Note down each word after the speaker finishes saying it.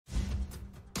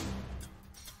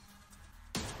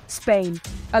Spain,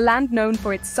 a land known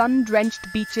for its sun-drenched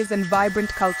beaches and vibrant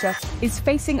culture, is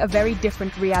facing a very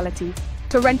different reality.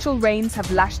 Torrential rains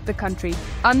have lashed the country.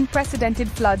 Unprecedented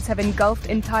floods have engulfed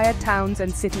entire towns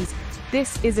and cities.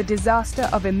 This is a disaster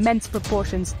of immense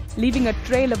proportions, leaving a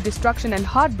trail of destruction and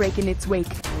heartbreak in its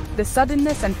wake. The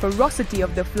suddenness and ferocity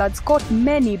of the floods caught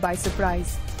many by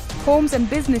surprise. Homes and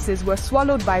businesses were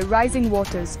swallowed by rising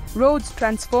waters, roads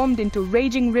transformed into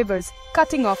raging rivers,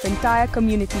 cutting off entire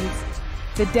communities.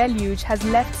 The deluge has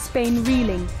left Spain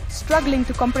reeling, struggling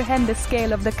to comprehend the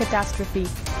scale of the catastrophe.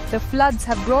 The floods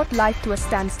have brought life to a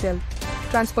standstill.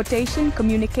 Transportation,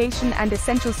 communication, and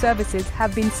essential services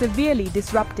have been severely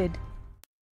disrupted.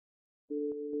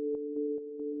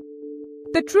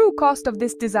 The true cost of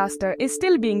this disaster is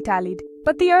still being tallied,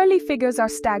 but the early figures are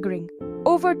staggering.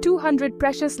 Over 200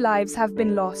 precious lives have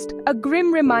been lost, a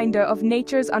grim reminder of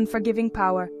nature's unforgiving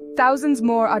power. Thousands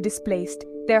more are displaced,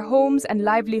 their homes and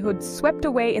livelihoods swept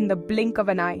away in the blink of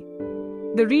an eye.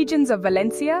 The regions of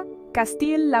Valencia,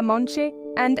 Castile-La Mancha,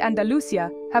 and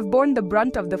Andalusia have borne the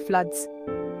brunt of the floods.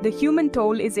 The human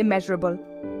toll is immeasurable.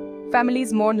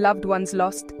 Families mourn loved ones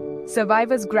lost.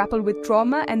 Survivors grapple with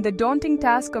trauma and the daunting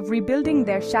task of rebuilding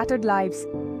their shattered lives.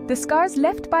 The scars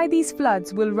left by these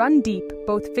floods will run deep,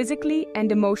 both physically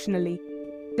and emotionally.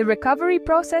 The recovery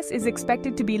process is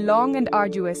expected to be long and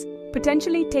arduous,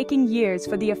 potentially taking years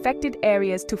for the affected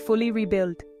areas to fully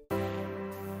rebuild.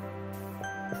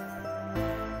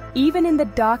 Even in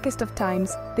the darkest of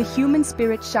times, the human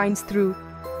spirit shines through.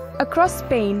 Across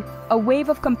Spain, a wave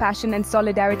of compassion and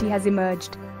solidarity has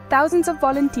emerged. Thousands of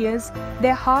volunteers,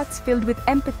 their hearts filled with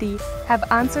empathy, have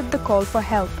answered the call for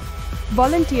help.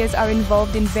 Volunteers are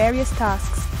involved in various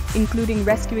tasks, including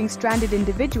rescuing stranded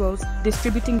individuals,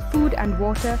 distributing food and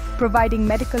water, providing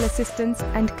medical assistance,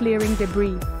 and clearing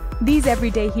debris. These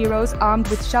everyday heroes, armed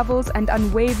with shovels and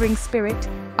unwavering spirit,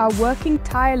 are working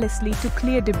tirelessly to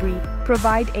clear debris,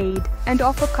 provide aid, and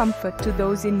offer comfort to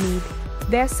those in need.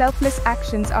 Their selfless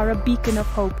actions are a beacon of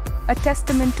hope, a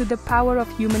testament to the power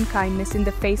of human kindness in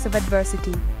the face of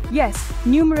adversity. Yes,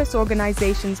 numerous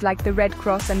organizations like the Red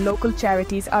Cross and local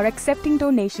charities are accepting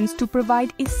donations to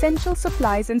provide essential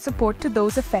supplies and support to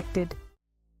those affected.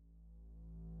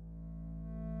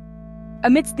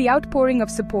 Amidst the outpouring of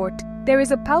support, there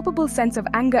is a palpable sense of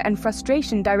anger and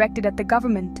frustration directed at the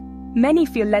government. Many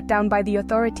feel let down by the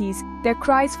authorities, their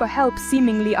cries for help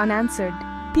seemingly unanswered.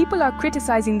 People are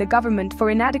criticizing the government for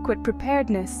inadequate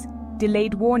preparedness,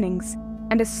 delayed warnings,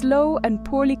 and a slow and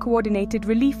poorly coordinated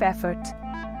relief effort.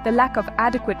 The lack of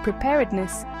adequate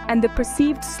preparedness and the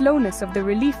perceived slowness of the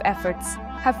relief efforts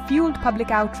have fueled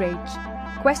public outrage.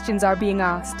 Questions are being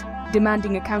asked,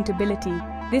 demanding accountability.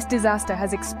 This disaster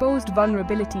has exposed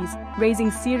vulnerabilities,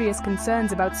 raising serious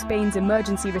concerns about Spain's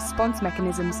emergency response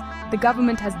mechanisms. The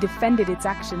government has defended its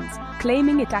actions,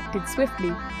 claiming it acted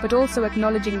swiftly, but also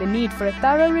acknowledging the need for a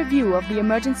thorough review of the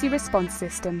emergency response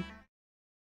system.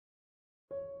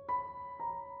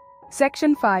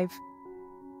 Section 5.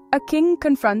 A king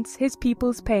confronts his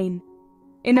people's pain.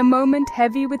 In a moment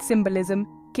heavy with symbolism,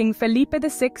 King Felipe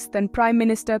VI and Prime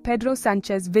Minister Pedro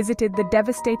Sánchez visited the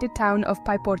devastated town of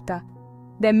Paiporta.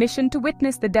 Their mission to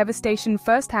witness the devastation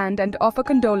firsthand and offer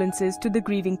condolences to the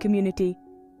grieving community.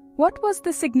 What was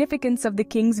the significance of the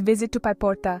king's visit to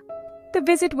Paiporta? The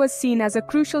visit was seen as a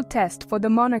crucial test for the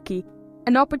monarchy,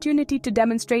 an opportunity to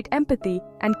demonstrate empathy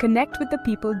and connect with the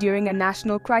people during a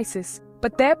national crisis.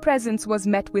 But their presence was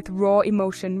met with raw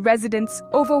emotion. Residents,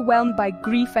 overwhelmed by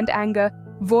grief and anger,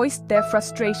 voiced their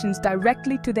frustrations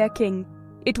directly to their king.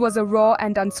 It was a raw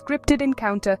and unscripted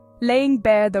encounter, laying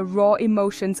bare the raw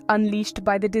emotions unleashed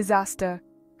by the disaster.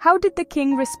 How did the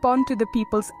king respond to the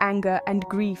people's anger and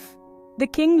grief? The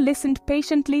king listened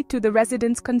patiently to the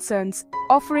residents' concerns,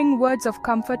 offering words of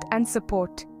comfort and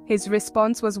support. His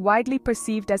response was widely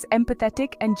perceived as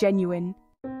empathetic and genuine.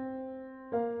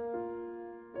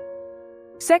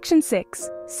 Section 6.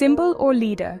 Symbol or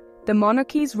leader, the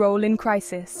monarchy's role in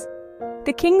crisis.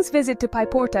 The king's visit to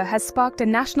Paiporta has sparked a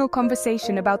national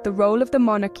conversation about the role of the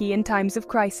monarchy in times of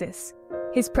crisis.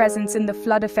 His presence in the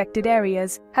flood-affected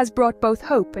areas has brought both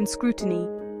hope and scrutiny.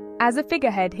 As a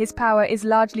figurehead, his power is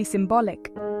largely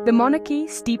symbolic. The monarchy,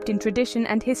 steeped in tradition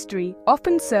and history,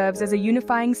 often serves as a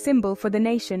unifying symbol for the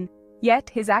nation. Yet,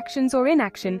 his actions or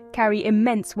inaction carry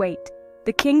immense weight.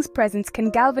 The king's presence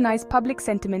can galvanize public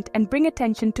sentiment and bring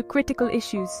attention to critical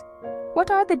issues.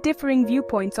 What are the differing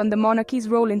viewpoints on the monarchy's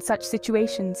role in such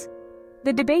situations?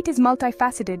 The debate is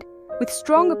multifaceted, with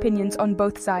strong opinions on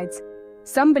both sides.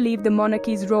 Some believe the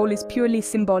monarchy's role is purely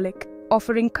symbolic,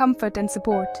 offering comfort and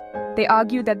support. They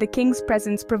argue that the king's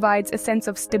presence provides a sense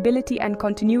of stability and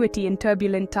continuity in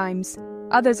turbulent times.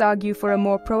 Others argue for a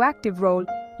more proactive role,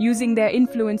 using their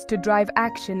influence to drive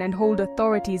action and hold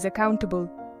authorities accountable.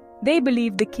 They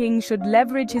believe the king should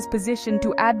leverage his position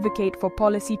to advocate for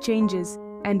policy changes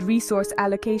and resource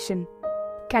allocation.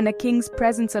 Can a king's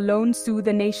presence alone soothe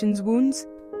a nation's wounds?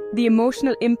 The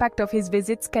emotional impact of his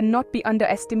visits cannot be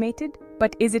underestimated,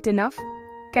 but is it enough?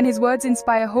 Can his words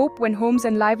inspire hope when homes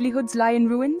and livelihoods lie in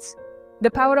ruins? The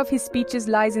power of his speeches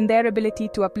lies in their ability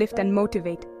to uplift and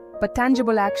motivate, but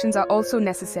tangible actions are also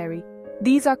necessary.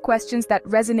 These are questions that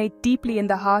resonate deeply in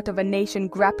the heart of a nation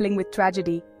grappling with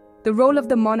tragedy. The role of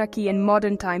the monarchy in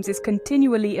modern times is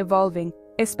continually evolving,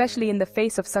 especially in the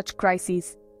face of such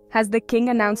crises. Has the king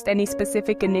announced any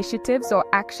specific initiatives or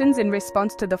actions in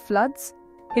response to the floods?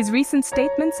 His recent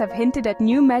statements have hinted at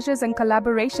new measures and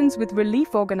collaborations with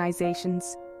relief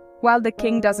organizations. While the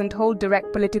king doesn't hold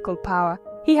direct political power,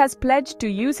 he has pledged to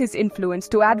use his influence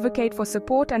to advocate for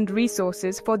support and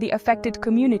resources for the affected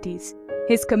communities.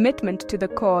 His commitment to the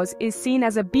cause is seen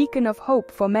as a beacon of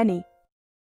hope for many.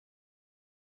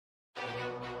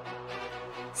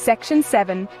 Section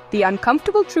 7. The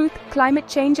Uncomfortable Truth, Climate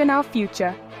Change and Our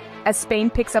Future. As Spain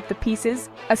picks up the pieces,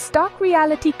 a stark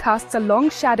reality casts a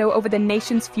long shadow over the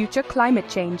nation's future: climate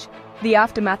change. The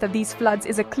aftermath of these floods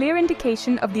is a clear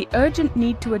indication of the urgent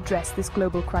need to address this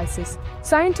global crisis.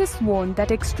 Scientists warn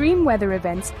that extreme weather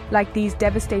events, like these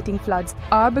devastating floods,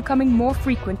 are becoming more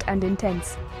frequent and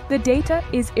intense. The data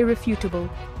is irrefutable.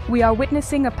 We are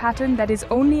witnessing a pattern that is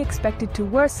only expected to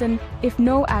worsen if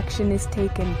no action is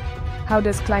taken. How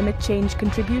does climate change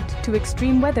contribute to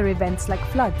extreme weather events like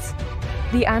floods?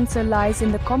 The answer lies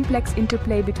in the complex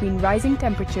interplay between rising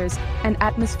temperatures and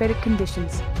atmospheric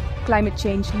conditions. Climate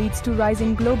change leads to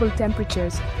rising global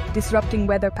temperatures, disrupting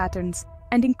weather patterns,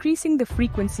 and increasing the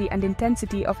frequency and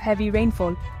intensity of heavy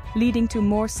rainfall, leading to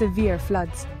more severe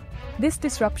floods. This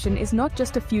disruption is not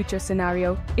just a future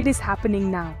scenario, it is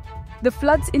happening now. The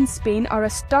floods in Spain are a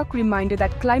stark reminder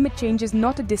that climate change is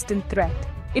not a distant threat.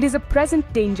 It is a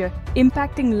present danger,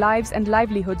 impacting lives and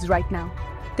livelihoods right now.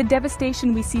 The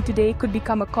devastation we see today could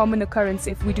become a common occurrence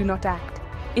if we do not act.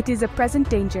 It is a present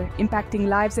danger, impacting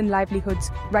lives and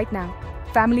livelihoods right now.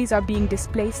 Families are being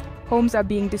displaced, homes are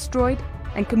being destroyed,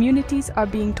 and communities are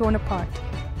being torn apart.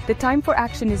 The time for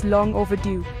action is long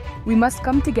overdue. We must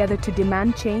come together to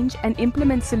demand change and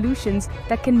implement solutions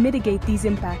that can mitigate these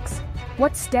impacts.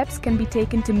 What steps can be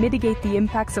taken to mitigate the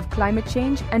impacts of climate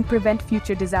change and prevent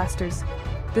future disasters?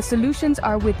 The solutions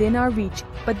are within our reach,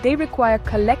 but they require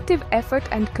collective effort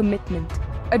and commitment.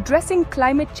 Addressing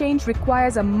climate change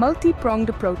requires a multi-pronged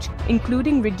approach,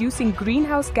 including reducing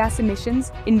greenhouse gas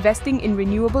emissions, investing in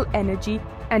renewable energy,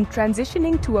 and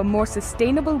transitioning to a more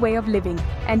sustainable way of living,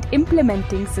 and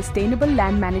implementing sustainable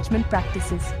land management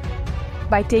practices.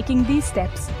 By taking these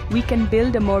steps, we can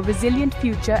build a more resilient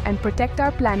future and protect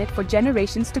our planet for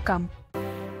generations to come.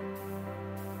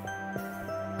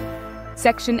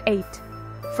 Section 8.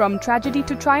 From Tragedy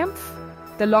to Triumph?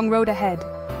 The Long Road Ahead.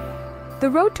 The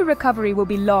road to recovery will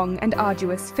be long and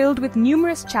arduous, filled with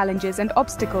numerous challenges and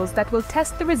obstacles that will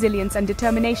test the resilience and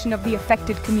determination of the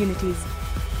affected communities.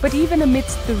 But even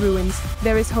amidst the ruins,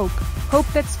 there is hope. Hope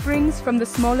that springs from the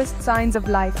smallest signs of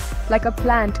life, like a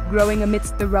plant growing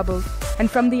amidst the rubble, and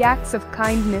from the acts of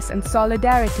kindness and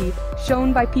solidarity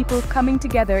shown by people coming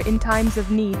together in times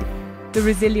of need. The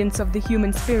resilience of the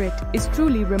human spirit is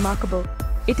truly remarkable.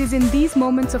 It is in these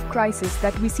moments of crisis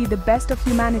that we see the best of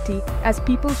humanity, as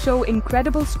people show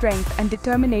incredible strength and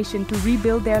determination to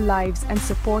rebuild their lives and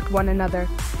support one another.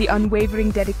 The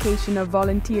unwavering dedication of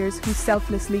volunteers who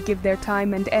selflessly give their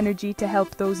time and energy to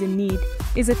help those in need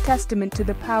is a testament to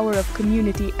the power of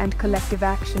community and collective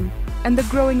action. And the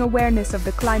growing awareness of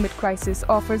the climate crisis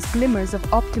offers glimmers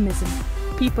of optimism.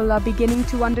 People are beginning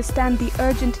to understand the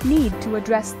urgent need to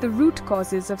address the root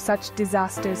causes of such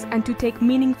disasters and to take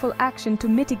meaningful action to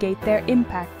mitigate their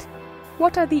impact.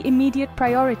 What are the immediate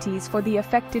priorities for the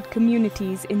affected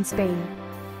communities in Spain?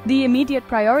 The immediate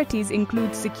priorities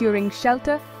include securing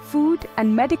shelter, food,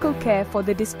 and medical care for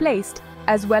the displaced,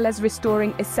 as well as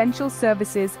restoring essential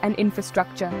services and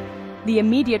infrastructure. The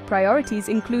immediate priorities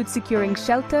include securing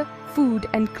shelter, food,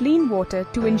 and clean water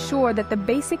to ensure that the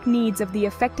basic needs of the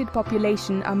affected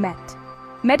population are met.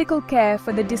 Medical care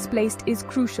for the displaced is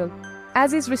crucial,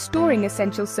 as is restoring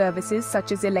essential services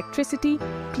such as electricity,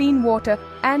 clean water,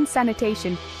 and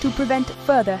sanitation to prevent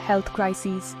further health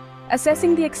crises.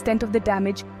 Assessing the extent of the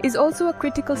damage is also a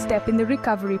critical step in the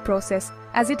recovery process,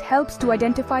 as it helps to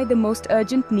identify the most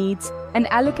urgent needs and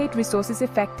allocate resources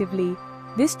effectively.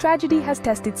 This tragedy has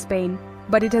tested Spain,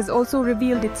 but it has also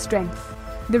revealed its strength.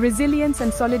 The resilience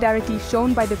and solidarity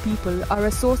shown by the people are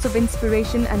a source of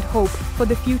inspiration and hope for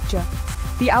the future.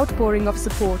 The outpouring of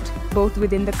support, both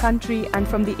within the country and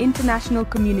from the international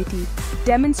community,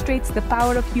 demonstrates the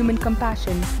power of human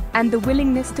compassion and the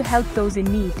willingness to help those in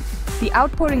need. The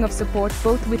outpouring of support,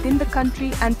 both within the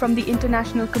country and from the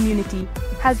international community,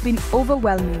 has been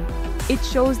overwhelming. It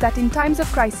shows that in times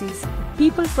of crisis,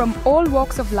 people from all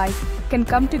walks of life can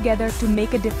come together to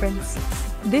make a difference.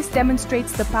 This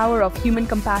demonstrates the power of human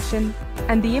compassion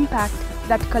and the impact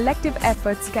that collective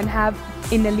efforts can have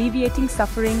in alleviating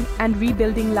suffering and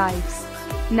rebuilding lives.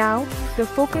 Now, the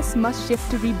focus must shift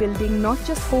to rebuilding not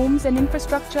just homes and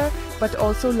infrastructure, but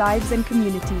also lives and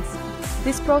communities.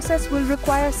 This process will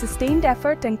require sustained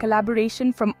effort and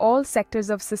collaboration from all sectors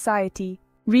of society.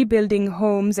 Rebuilding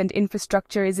homes and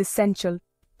infrastructure is essential,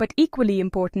 but equally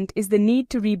important is the need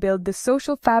to rebuild the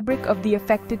social fabric of the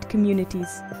affected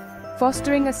communities,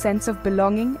 fostering a sense of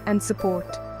belonging and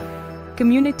support.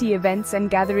 Community events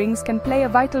and gatherings can play a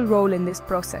vital role in this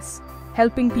process,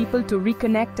 helping people to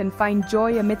reconnect and find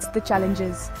joy amidst the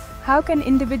challenges. How can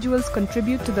individuals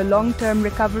contribute to the long-term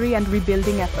recovery and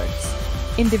rebuilding efforts?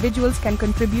 Individuals can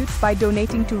contribute by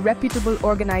donating to reputable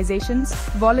organizations,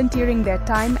 volunteering their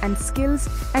time and skills,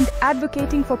 and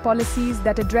advocating for policies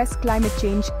that address climate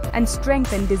change and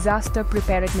strengthen disaster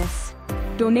preparedness.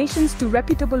 Donations to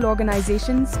reputable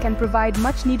organizations can provide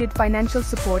much-needed financial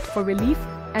support for relief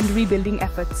and rebuilding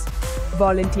efforts.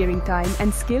 Volunteering time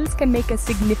and skills can make a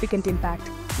significant impact,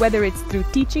 whether it's through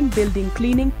teaching, building,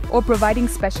 cleaning, or providing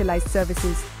specialized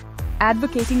services.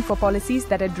 Advocating for policies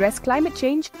that address climate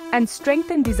change and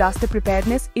strengthen disaster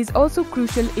preparedness is also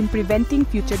crucial in preventing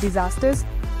future disasters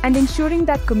and ensuring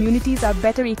that communities are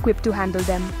better equipped to handle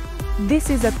them. This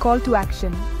is a call to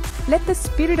action. Let the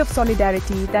spirit of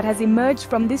solidarity that has emerged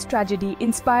from this tragedy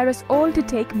inspire us all to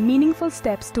take meaningful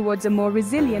steps towards a more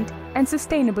resilient and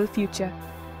sustainable future.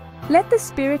 Let the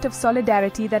spirit of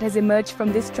solidarity that has emerged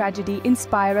from this tragedy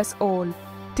inspire us all.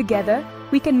 Together,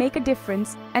 we can make a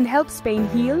difference and help Spain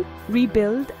heal,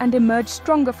 rebuild, and emerge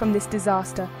stronger from this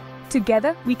disaster.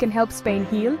 Together, we can help Spain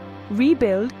heal,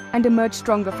 rebuild, and emerge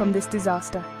stronger from this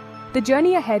disaster. The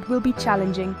journey ahead will be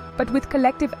challenging, but with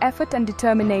collective effort and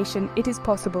determination, it is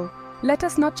possible. Let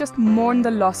us not just mourn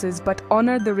the losses, but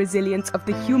honor the resilience of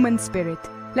the human spirit.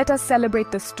 Let us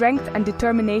celebrate the strength and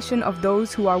determination of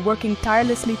those who are working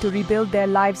tirelessly to rebuild their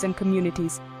lives and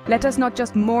communities. Let us not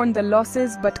just mourn the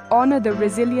losses, but honor the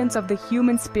resilience of the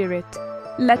human spirit.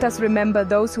 Let us remember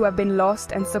those who have been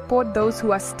lost and support those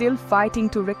who are still fighting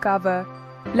to recover.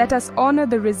 Let us honor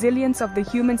the resilience of the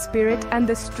human spirit and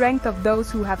the strength of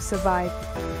those who have survived.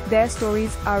 Their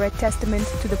stories are a testament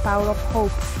to the power of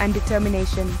hope and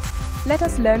determination. Let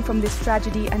us learn from this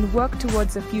tragedy and work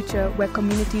towards a future where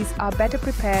communities are better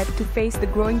prepared to face the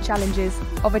growing challenges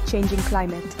of a changing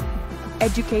climate.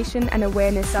 Education and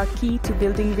awareness are key to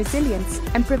building resilience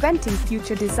and preventing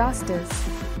future disasters.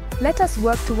 Let us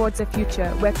work towards a future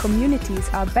where communities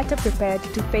are better prepared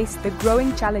to face the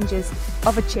growing challenges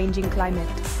of a changing climate.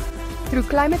 Through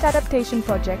climate adaptation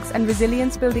projects and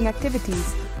resilience-building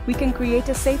activities, we can create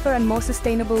a safer and more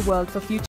sustainable world for future